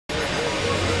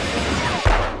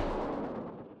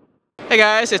Hey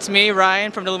guys, it's me,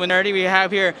 Ryan from Illuminerdi. We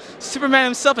have here Superman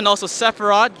himself and also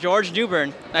Sephiroth, George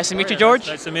Newbern. Nice to meet you, George.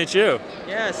 Nice to meet you.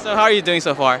 Yeah, so how are you doing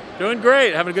so far? Doing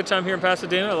great. Having a good time here in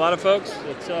Pasadena. A lot of folks.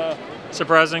 It's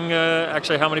surprising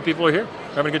actually how many people are here.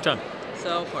 We're having a good time.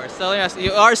 So, of course. So, yes,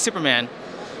 you are Superman.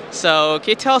 So,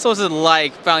 can you tell us what was it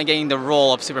like finally getting the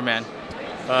role of Superman?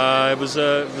 It was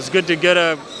good to get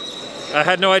I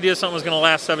had no idea something was going to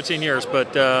last 17 years,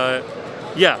 but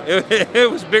yeah, it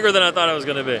was bigger than I thought it was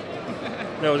going to be.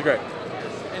 That was great.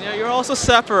 And you're also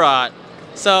Sephiroth.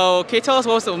 So, can you tell us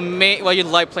what you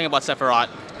like playing about Sephiroth?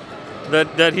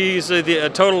 That he's the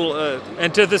total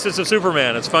antithesis of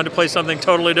Superman. It's fun to play something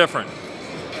totally different.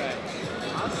 Right.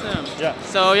 Awesome. Yeah.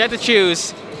 So you have to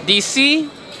choose DC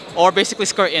or basically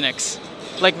Square Enix.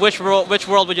 Like which world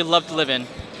would you love to live in?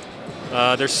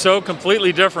 They're so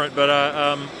completely different, but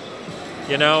I'd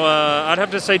have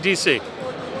to say DC. DC?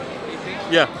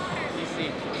 Yeah.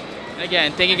 DC. And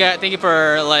again, thank you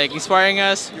for inspiring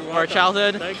us for our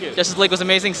childhood. Thank you. Justice League was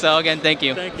amazing. So again, thank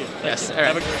you. Thank you. Yes. All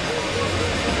right. Have a